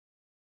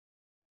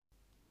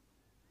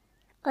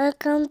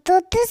Welcome to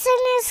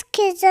Disney's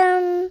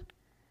Kitchen.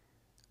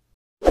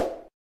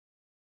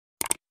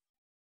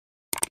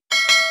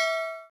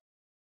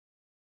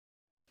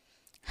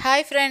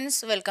 Hi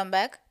friends, welcome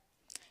back.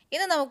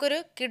 ഇന്ന് നമുക്കൊരു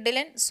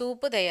കിഡിലൻ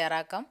സൂപ്പ്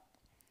തയ്യാറാക്കാം.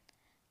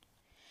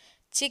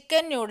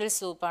 ചിക്കൻ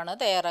നൂഡിൽസ് സൂപ്പാണ്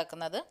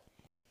തയ്യാറാക്കുന്നത്.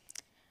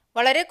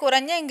 വളരെ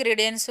കുറഞ്ഞ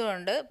ഇൻഗ്രീഡിയൻസും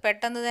ഉണ്ട്.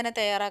 പെട്ടെന്ന് തന്നെ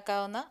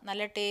തയ്യാറാക്കാവുന്ന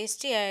നല്ല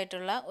ടേസ്റ്റി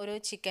ആയിട്ടുള്ള ഒരു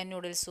ചിക്കൻ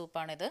നൂഡിൽസ്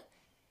സൂപ്പാണിത്.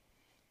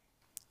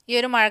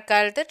 ഈ ഒരു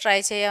മഴക്കാലത്ത് ട്രൈ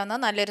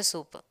ചെയ്യാവുന്ന നല്ലൊരു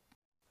സൂപ്പ്.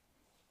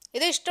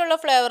 ഇത് ഇഷ്ടമുള്ള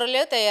ഫ്ലേവറിൽ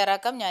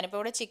തയ്യാറാക്കാം. ഞാനിപ്പോൾ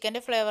ഇവിടെ ചിക്കൻ്റെ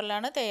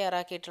ഫ്ലേവറിലാണ്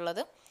തയ്യാറാക്കിയിട്ടുള്ളത്.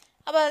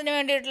 അപ്പോൾ അതിന്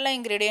വേണ്ടിയിട്ടുള്ള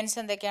ഇൻഗ്രീഡിയൻസ്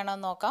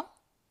എന്തൊക്കെയാണെന്ന് നോക്കാം.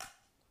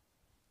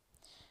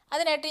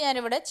 അതിനായിട്ട്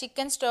ഞാനിവിടെ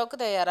ചിക്കൻ സ്റ്റോക്ക്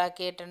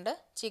തയ്യാറാക്കിയിട്ടുണ്ട്.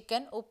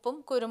 ചിക്കൻ ഉപ്പും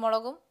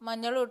കുരുമുളകും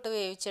മഞ്ഞളും ഇട്ട്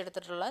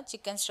വേവിച്ചെടുത്തിട്ടുള്ള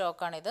ചിക്കൻ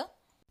സ്റ്റോക്കാണിത്.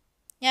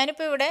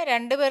 ഞാനിപ്പോൾ ഇവിടെ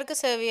 2 പേർക്ക്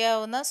സെർവ്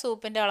ചെയ്യാവുന്ന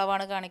സൂപ്പിൻ്റെ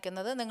അളവാണ്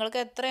കാണിക്കുന്നത്.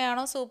 നിങ്ങൾക്ക്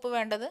എത്രയാണോ സൂപ്പ്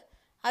വേണ്ടത്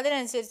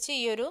അതിനനുസരിച്ച്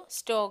ഈ ഒരു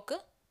സ്റ്റോക്ക്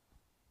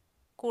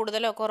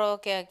കൂടുതലോ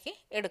കുറവൊക്കെ ആക്കി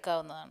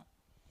എടുക്കാവുന്നതാണ്.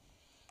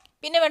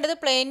 പിന്നെ വേണ്ടത്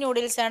പ്ലെയിൻ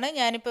നൂഡിൽസാണ്.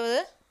 ഞാനിപ്പോൾ ഇത്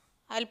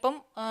അല്പം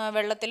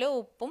വെള്ളത്തിൽ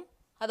ഉപ്പും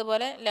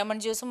അതുപോലെ ലെമൺ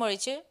ജ്യൂസും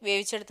ഒഴിച്ച്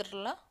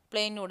വേവിച്ചെടുത്തിട്ടുള്ള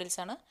പ്ലെയിൻ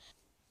നൂഡിൽസാണ്.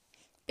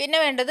 പിന്നെ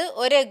വേണ്ടത്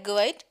ഒരു എഗ്ഗ്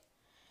വൈറ്റ്,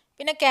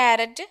 പിന്നെ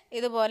ക്യാരറ്റ്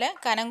ഇതുപോലെ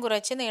കനം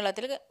കുറച്ച്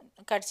നീളത്തിൽ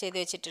കട്ട് ചെയ്ത്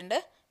വെച്ചിട്ടുണ്ട്.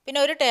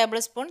 പിന്നെ 1 ടേബിൾ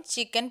സ്പൂൺ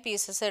ചിക്കൻ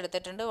പീസസ്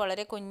എടുത്തിട്ടുണ്ട്,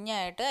 വളരെ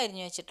കുഞ്ഞായിട്ട്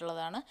അരിഞ്ഞു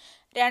വെച്ചിട്ടുള്ളതാണ്.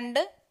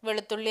 2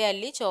 വെളുത്തുള്ളി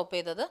അല്ലി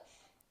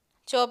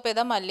ചോപ്പ്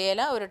ചെയ്ത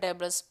മല്ലിയില 1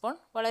 ടേബിൾ സ്പൂൺ,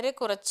 വളരെ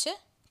കുറച്ച്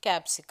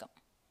ക്യാപ്സിക്കം.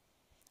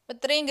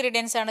 ഇത്രയും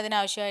ഇൻഗ്രീഡിയൻസ് ആണ്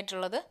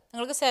ഇതിനാവശ്യമായിട്ടുള്ളത്.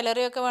 നിങ്ങൾക്ക്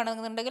സെലറിയൊക്കെ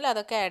വേണമെന്നുണ്ടെങ്കിൽ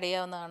അതൊക്കെ ആഡ്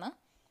ചെയ്യാവുന്നതാണ്.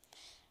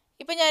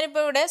 ഇപ്പോൾ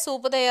ഞാനിപ്പോൾ ഇവിടെ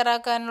സൂപ്പ്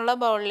തയ്യാറാക്കാനുള്ള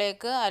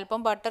ബൗളിലേക്ക്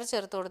അല്പം ബട്ടർ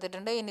ചേർത്ത്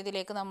കൊടുത്തിട്ടുണ്ട്. ഇനി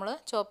ഇതിലേക്ക് നമ്മൾ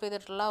ചോപ്പ്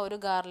ചെയ്തിട്ടുള്ള ഒരു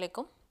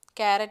ഗാർലിക്കും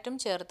ക്യാരറ്റും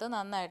ചേർത്ത്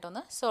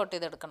നന്നായിട്ടൊന്ന് സോട്ട്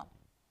ചെയ്തെടുക്കണം.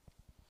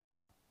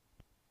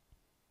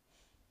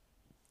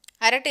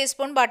 1/2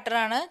 ടീസ്പൂൺ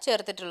ബട്ടറാണ്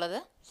ചേർത്തിട്ടുള്ളത്.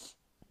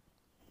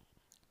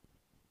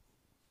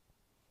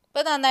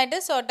 ഇപ്പോൾ നന്നായിട്ട്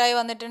സോട്ടായി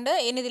വന്നിട്ടുണ്ട്.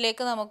 ഇനി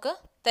ഇതിലേക്ക് നമുക്ക്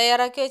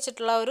തയ്യാറാക്കി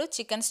വെച്ചിട്ടുള്ള ഒരു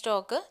ചിക്കൻ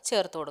സ്റ്റോക്ക്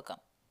ചേർത്ത് കൊടുക്കാം.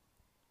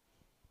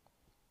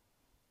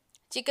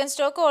 ചിക്കൻ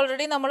സ്റ്റോക്ക്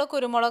ഓൾറെഡി നമ്മൾ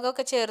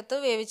കുരുമുളകൊക്കെ ചേർത്ത്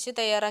വേവിച്ച്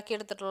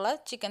തയ്യാറാക്കിയെടുത്തിട്ടുള്ള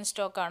ചിക്കൻ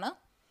സ്റ്റോക്കാണ്.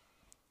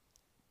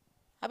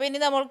 അപ്പോൾ ഇനി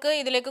നമ്മൾക്ക്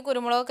ഇതിലേക്ക്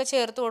കുരുമുളകൊക്കെ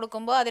ചേർത്ത്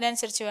കൊടുക്കുമ്പോൾ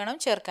അതിനനുസരിച്ച് വേണം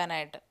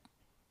ചേർക്കാനായിട്ട്.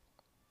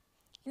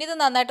 ഇനി ഇത്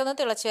നന്നായിട്ടൊന്ന്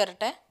തിളച്ച്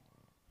വരട്ടെ.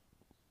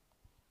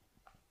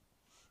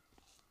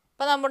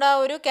 അപ്പോൾ നമ്മുടെ ആ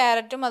ഒരു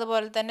ക്യാരറ്റും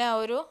അതുപോലെ തന്നെ ആ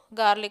ഒരു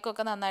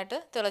ഗാർലിക്കൊക്കെ നന്നായിട്ട്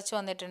തിളച്ച്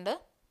വന്നിട്ടുണ്ട്.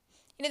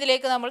 ഇനി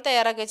ഇതിലേക്ക് നമ്മൾ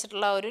തയ്യാറാക്കി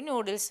വെച്ചിട്ടുള്ള ആ ഒരു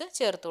നൂഡിൽസ്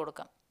ചേർത്ത്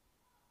കൊടുക്കാം.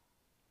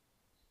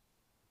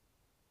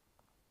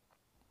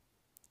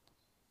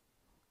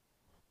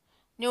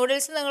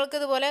 നൂഡിൽസ് നിങ്ങൾക്ക്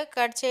ഇതുപോലെ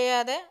കട്ട്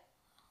ചെയ്യാതെ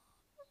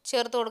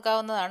ചേർത്ത്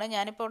കൊടുക്കാവുന്നതാണ്.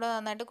 ഞാനിപ്പോൾ ഇവിടെ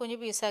നന്നായിട്ട് കുഞ്ഞു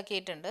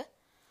പീസാക്കിയിട്ടുണ്ട്.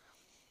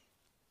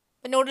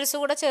 അപ്പോൾ നൂഡിൽസ്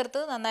കൂടെ ചേർത്ത്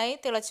നന്നായി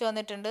തിളച്ച്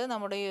വന്നിട്ടുണ്ട്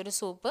നമ്മുടെ ഈ ഒരു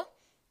സൂപ്പ്.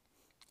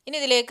 ഇനി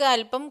ഇതിലേക്ക്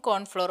അല്പം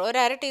കോൺഫ്ലോർ,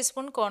 1/2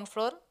 ടീസ്പൂൺ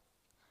കോൺഫ്ലോർ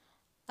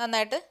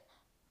നന്നായിട്ട്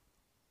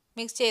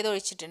മിക്സ് ചെയ്ത്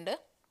ഒഴിച്ചിട്ടുണ്ട്.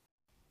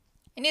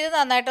 ഇനി ഇത്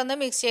നന്നായിട്ടൊന്ന്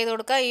മിക്സ് ചെയ്ത്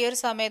കൊടുക്കുക. ഈ ഒരു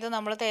സമയത്ത്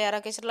നമ്മൾ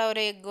തയ്യാറാക്കി വെച്ചിട്ടുള്ള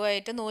ഒരു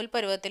എഗ്ഗുമായിട്ട് നൂൽ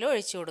പരുവത്തിൽ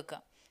ഒഴിച്ചു കൊടുക്കുക.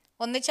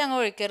 ഒന്നിച്ചങ്ങ്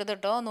ഒഴിക്കരുത്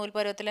കേട്ടോ, നൂൽ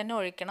പരുവത്തിൽ തന്നെ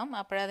ഒഴിക്കണം.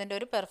 അപ്പോഴേ അതിൻ്റെ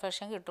ഒരു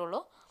പെർഫെക്ഷൻ കിട്ടുള്ളൂ.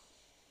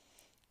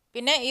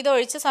 പിന്നെ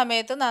ഇതൊഴിച്ച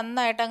സമയത്ത്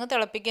നന്നായിട്ട് അങ്ങ്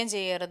തിളപ്പിക്കുകയും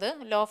ചെയ്യരുത്,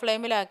 ലോ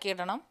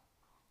ഫ്ലെയിമിലാക്കിയിടണം.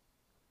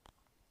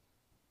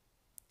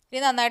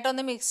 ഇനി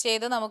നന്നായിട്ടൊന്ന് മിക്സ്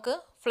ചെയ്ത് നമുക്ക്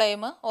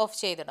ഫ്ലെയിം ഓഫ്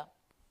ചെയ്തിടാം.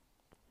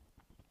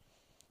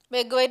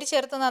 എഗ്ഗ് വൈറ്റ്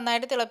ചേർത്ത്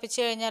നന്നായിട്ട് തിളപ്പിച്ച്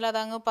കഴിഞ്ഞാൽ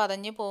അതങ്ങ്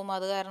പതഞ്ഞ് പോകും,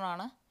 അത്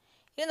കാരണമാണ്.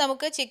 ഇനി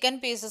നമുക്ക് ചിക്കൻ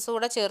പീസസ്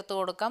കൂടെ ചേർത്ത്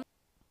കൊടുക്കാം.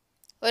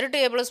 1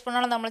 ടേബിൾ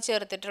സ്പൂണാണ് നമ്മൾ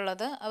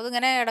ചേർത്തിട്ടുള്ളത്.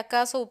 അതിങ്ങനെ ഇടയ്ക്ക് ആ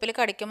സൂപ്പിൽ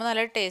കടിക്കുമ്പോൾ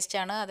നല്ല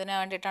ടേസ്റ്റാണ്, അതിന്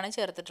വേണ്ടിയിട്ടാണ്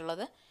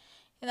ചേർത്തിട്ടുള്ളത്.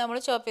 ഇനി നമ്മൾ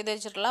ചോപ്പ് ചെയ്ത്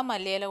വെച്ചിട്ടുള്ള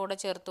മല്ലിയില കൂടെ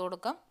ചേർത്ത്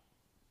കൊടുക്കാം.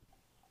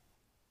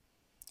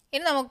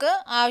 ഇനി നമുക്ക്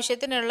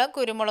ആവശ്യത്തിനുള്ള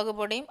കുരുമുളക്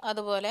പൊടിയും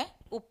അതുപോലെ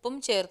ഉപ്പും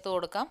ചേർത്ത്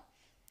കൊടുക്കാം.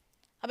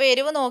 അപ്പോൾ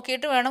എരിവ്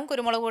നോക്കിയിട്ട് വേണം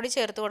കുരുമുളക് പൊടി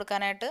ചേർത്ത്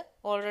കൊടുക്കാനായിട്ട്.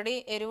 ഓൾറെഡി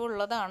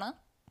എരിവുള്ളതാണ്.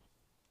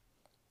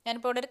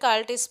 ഞാനിപ്പോൾ ഇവിടെ ഒരു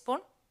 1/4 ടീസ്പൂൺ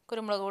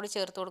കുരുമുളക് പൊടി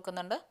ചേർത്ത്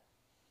കൊടുക്കുന്നുണ്ട്.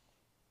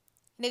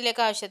 ഇനി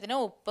ഇതിലേക്ക് ആവശ്യത്തിന്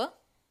ഉപ്പ്,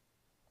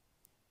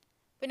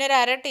 പിന്നെ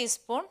 1/2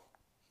 ടീസ്പൂൺ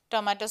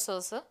ടൊമാറ്റോ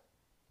സോസ്.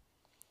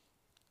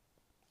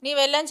 ഇനി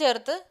ഇവയെല്ലാം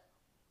ചേർത്ത്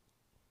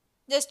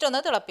ജസ്റ്റ് ഒന്ന്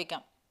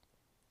തിളപ്പിക്കാം.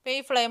 അപ്പോൾ ഈ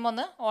ഫ്ലെയിം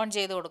ഒന്ന് ഓൺ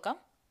ചെയ്ത് കൊടുക്കാം.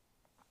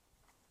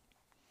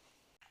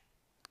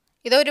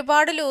 ഇത്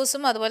ഒരുപാട്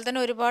ലൂസും അതുപോലെ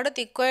തന്നെ ഒരുപാട്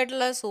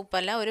തിക്കുമായിട്ടുള്ള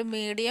സൂപ്പല്ല, ഒരു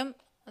മീഡിയം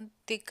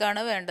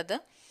തിക്കാണ് വേണ്ടത്.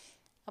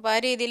 അപ്പോൾ ആ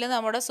രീതിയിൽ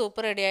നമ്മുടെ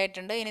സൂപ്പ് റെഡി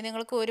ആയിട്ടുണ്ട്. ഇനി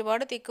നിങ്ങൾക്ക്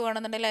ഒരുപാട് തിക്ക്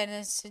വേണമെന്നുണ്ടെങ്കിൽ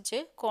അതിനനുസരിച്ച്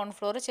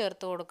കോൺഫ്ലോർ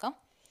ചേർത്ത് കൊടുക്കാം.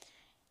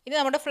 ഇനി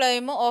നമ്മുടെ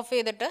ഫ്ലെയിം ഓഫ്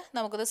ചെയ്തിട്ട്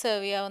നമുക്കിത്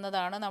സെർവ്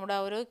ചെയ്യാവുന്നതാണ്. നമ്മുടെ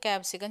ആ ഒരു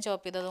ക്യാപ്സിക്കം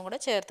ചോപ്പ് ചെയ്തതും കൂടെ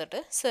ചേർത്തിട്ട്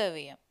സെർവ്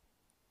ചെയ്യാം.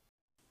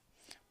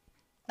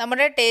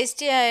 നമ്മുടെ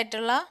ടേസ്റ്റി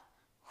ആയിട്ടുള്ള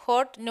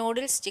ഹോട്ട്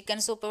നൂഡിൽസ് ചിക്കൻ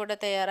സൂപ്പ് ഇവിടെ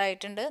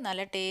തയ്യാറായിട്ടുണ്ട്.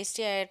 നല്ല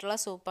ടേസ്റ്റി ആയിട്ടുള്ള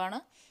സൂപ്പാണ്,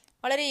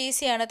 വളരെ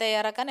ഈസിയാണ്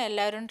തയ്യാറാക്കാൻ.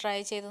 എല്ലാവരും ട്രൈ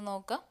ചെയ്ത്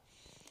നോക്കുക.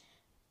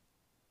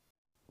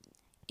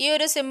 ഈ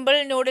ഒരു സിമ്പിൾ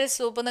നൂഡിൽസ്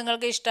സൂപ്പ്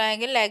നിങ്ങൾക്ക്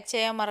ഇഷ്ടമായെങ്കിൽ ലൈക്ക്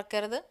ചെയ്യാൻ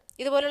മറക്കരുത്.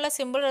 ഇതുപോലുള്ള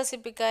സിമ്പിൾ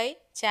റെസിപ്പിക്കായി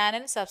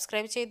ചാനൽ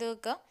സബ്സ്ക്രൈബ് ചെയ്ത്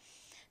വെക്കുക.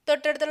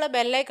 തൊട്ടടുത്തുള്ള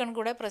ബെല്ലൈക്കൺ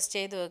കൂടെ പ്രസ്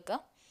ചെയ്ത് വെക്കുക.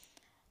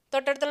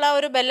 തൊട്ടടുത്തുള്ള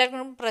ഒരു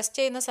ബെല്ലൈക്കൺ പ്രസ്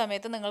ചെയ്യുന്ന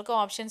സമയത്ത് നിങ്ങൾക്ക്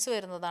ഓപ്ഷൻസ്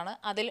വരുന്നതാണ്.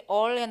 അതിൽ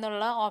ഓൾ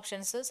എന്നുള്ള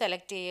ഓപ്ഷൻസ്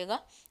സെലക്ട് ചെയ്യുക.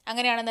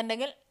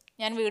 അങ്ങനെയാണെന്നുണ്ടെങ്കിൽ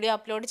ഞാൻ വീഡിയോ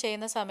അപ്ലോഡ്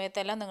ചെയ്യുന്ന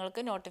സമയത്തെല്ലാം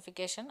നിങ്ങൾക്ക്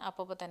നോട്ടിഫിക്കേഷൻ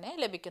അപ്പോൾ തന്നെ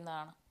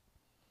ലഭിക്കുന്നതാണ്.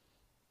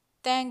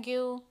 Thank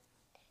you.